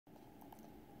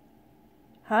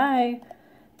Hi,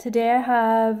 today I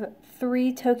have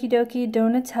 3 Tokidoki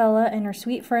Donutella and her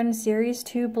Sweet Friend Series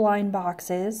 2 blind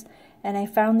boxes, and I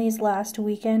found these last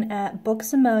weekend at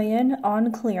Books A Million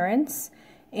on clearance,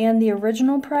 and the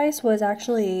original price was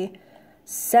actually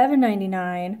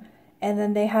 $7.99, and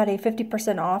then they had a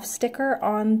 50% off sticker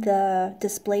on the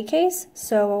display case,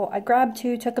 so I grabbed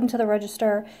 2, took them to the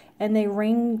register, and they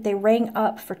rang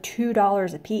up for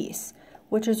 $2 a piece,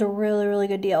 which is a really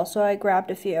good deal, so I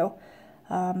grabbed a few.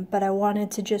 But I wanted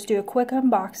to just do a quick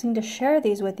unboxing to share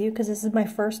these with you because this is my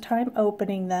first time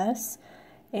opening this,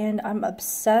 and I'm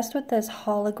obsessed with this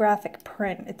holographic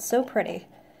print. It's so pretty.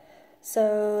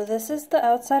 So this is the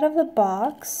outside of the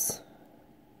box,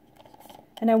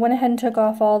 and I went ahead and took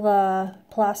off all the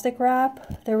plastic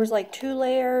wrap. There was like 2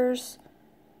 layers.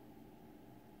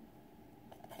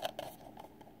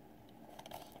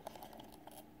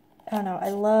 I don't know, I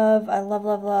love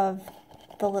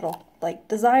the little like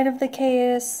design of the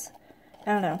case.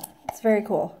 I don't know, it's very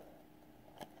cool.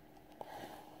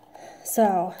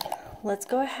 So let's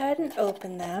go ahead and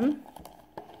open them.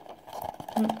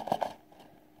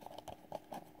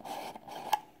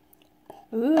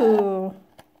 Ooh,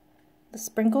 the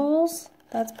sprinkles,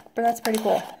 that's pretty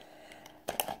cool.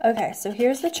 Okay, so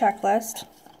here's the checklist.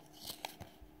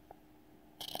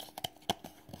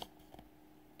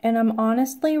 And I'm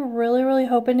honestly really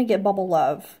hoping to get Bubble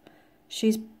Love.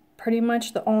 She's pretty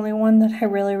much the only one that I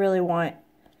really want.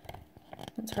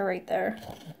 That's her right there.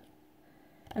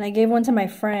 And I gave one to my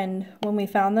friend when we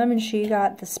found them, and she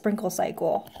got the sprinkle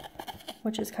cycle,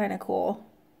 which is kind of cool.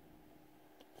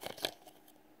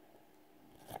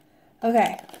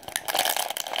 Okay.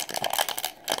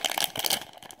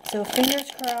 So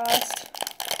fingers crossed.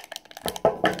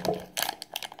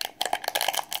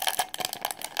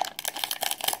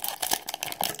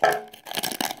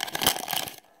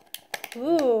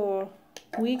 Ooh,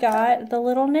 we got the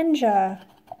little ninja.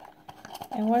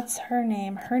 And what's her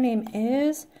name? Her name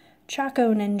is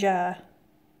Choco Ninja.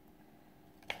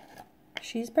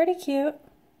 She's pretty cute.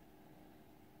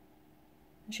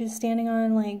 She's standing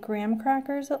on like graham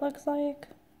crackers, it looks like.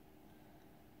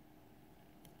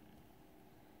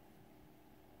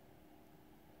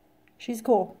 She's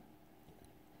cool.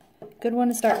 Good one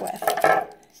to start with.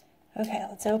 Okay,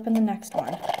 let's open the next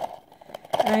one.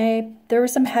 There were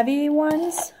some heavy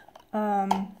ones.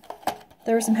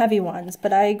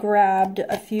 But I grabbed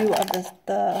a few of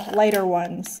the lighter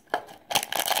ones,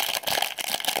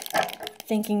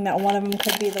 thinking that one of them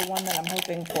could be the one that I'm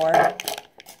hoping for.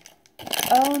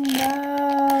 Oh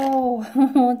no!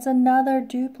 It's another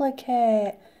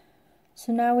duplicate.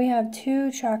 So now we have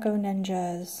 2 Choco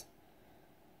Ninjas.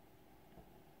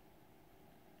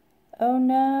 Oh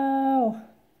no!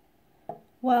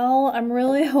 Well, I'm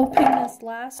really hoping this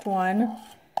last one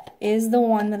is the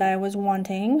one that I was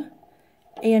wanting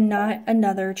and not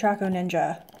another Choco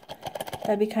Ninja.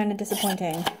 That'd be kind of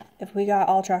disappointing if we got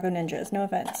all Choco Ninjas. No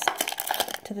offense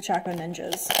to the Choco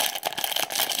Ninjas.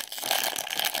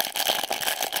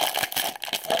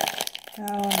 Oh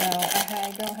no,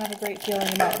 I don't have a great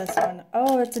feeling about this one.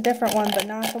 Oh, it's a different one, but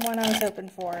not the one I was hoping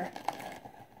for.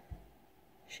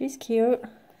 She's cute,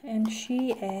 and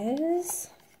she is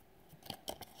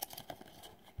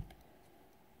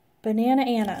Banana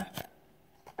Anna.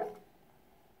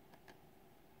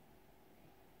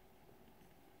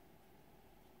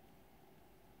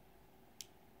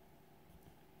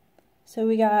 So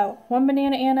we got 1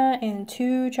 Banana Anna and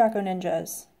 2 Choco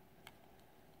Ninjas.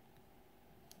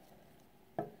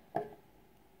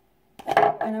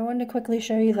 And I wanted to quickly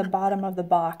show you the bottom of the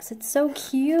box. It's so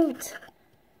cute.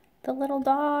 The little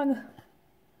dog.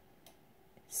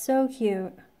 So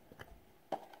cute.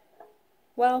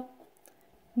 Well,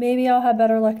 maybe I'll have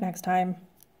better luck next time.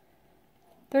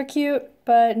 They're cute,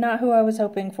 but not who I was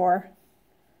hoping for.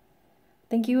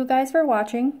 Thank you guys for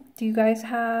watching. Do you guys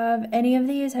have any of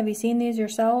these? Have you seen these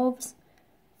yourselves?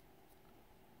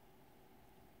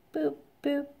 Boop,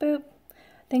 boop, boop.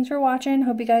 Thanks for watching.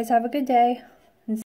 Hope you guys have a good day.